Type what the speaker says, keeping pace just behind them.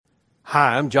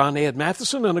Hi, I'm John Ed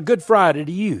Matheson, and a good Friday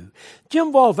to you.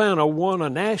 Jim Valvano won a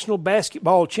national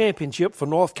basketball championship for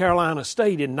North Carolina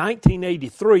State in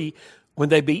 1983 when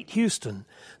they beat Houston.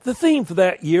 The theme for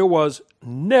that year was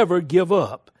Never Give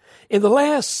Up. In the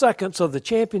last seconds of the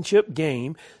championship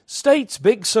game, State's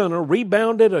big center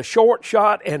rebounded a short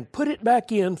shot and put it back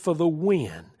in for the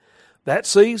win. That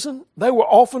season, they were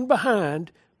often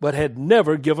behind, but had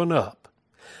never given up.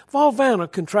 Valvano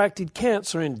contracted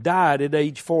cancer and died at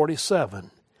age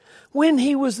 47. When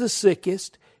he was the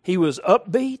sickest, he was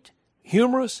upbeat,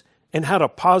 humorous, and had a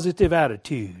positive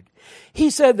attitude. He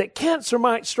said that cancer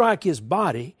might strike his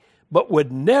body, but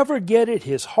would never get at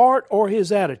his heart or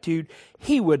his attitude.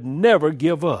 He would never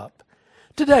give up.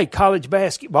 Today, college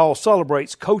basketball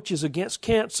celebrates Coaches Against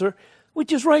Cancer,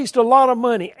 which has raised a lot of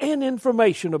money and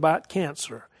information about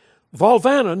cancer.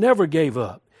 Valvano never gave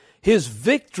up. His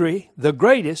victory, the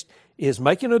greatest, is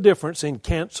making a difference in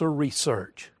cancer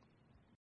research.